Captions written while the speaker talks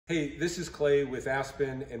Hey, this is Clay with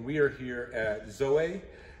Aspen, and we are here at ZOE,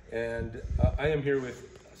 and I am here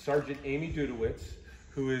with Sergeant Amy Dudowitz,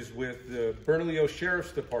 who is with the Bernalillo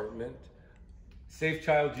Sheriff's Department Safe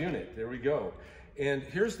Child Unit. There we go. And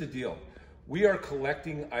here's the deal. We are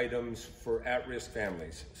collecting items for at-risk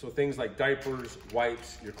families. So things like diapers,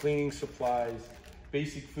 wipes, your cleaning supplies,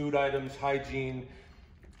 basic food items, hygiene.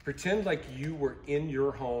 Pretend like you were in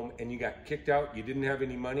your home and you got kicked out, you didn't have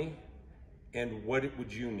any money, and what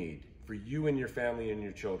would you need for you and your family and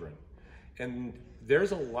your children? And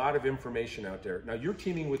there's a lot of information out there. Now you're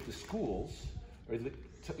teaming with the schools.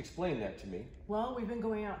 Explain that to me. Well, we've been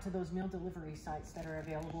going out to those meal delivery sites that are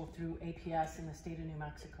available through APS in the state of New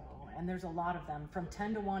Mexico. And there's a lot of them. From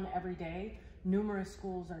 10 to 1 every day, numerous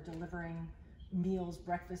schools are delivering meals,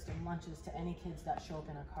 breakfast, and lunches to any kids that show up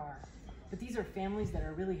in a car. But these are families that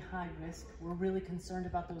are really high risk. We're really concerned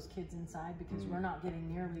about those kids inside because we're not getting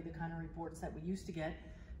nearly the kind of reports that we used to get,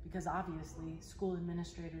 because obviously school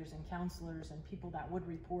administrators and counselors and people that would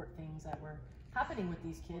report things that were happening with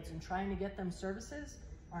these kids and trying to get them services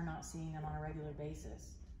are not seeing them on a regular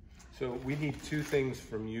basis. So we need two things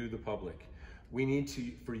from you, the public. We need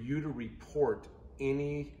for you to report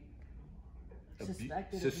any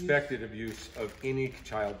suspected abuse of any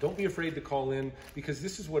child. Don't be afraid to call in, because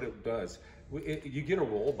this is what it does. You get a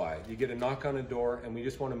roll by, you get a knock on a door, and we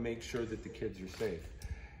just want to make sure that the kids are safe.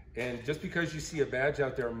 And just because you see a badge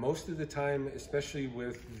out there, most of the time, especially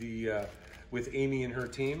with Amy and her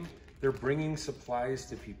team, they're bringing supplies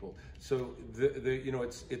to people. So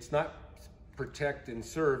it's not protect and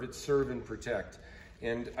serve, it's serve and protect.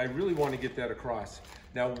 And I really want to get that across.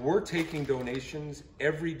 Now, we're taking donations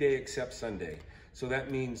every day except Sunday. So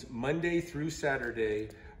that means Monday through Saturday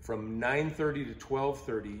from 9:30 to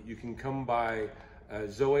 12:30, you can come by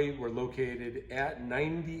ZOE. We're located at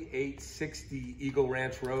 9860 Eagle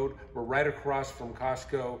Ranch Road. We're right across from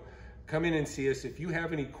Costco. Come in and see us. If you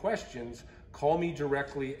have any questions, call me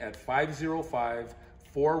directly at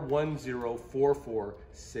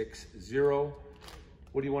 505-410-4460.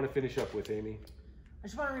 What do you want to finish up with, Amy? I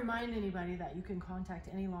just want to remind anybody that you can contact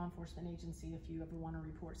any law enforcement agency if you ever want to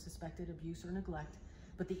report suspected abuse or neglect.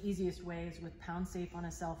 But the easiest way is with #SAFE on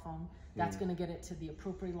a cell phone. That's going to get it to the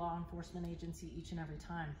appropriate law enforcement agency each and every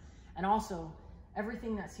time. And also,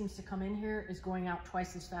 everything that seems to come in here is going out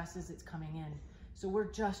twice as fast as it's coming in. So we're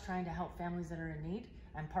just trying to help families that are in need,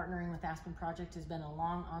 and partnering with Aspen Project has been a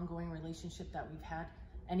long, ongoing relationship that we've had.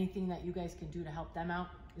 Anything that you guys can do to help them out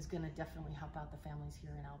is going to definitely help out the families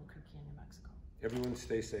here in Albuquerque and New Mexico. Everyone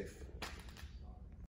stay safe.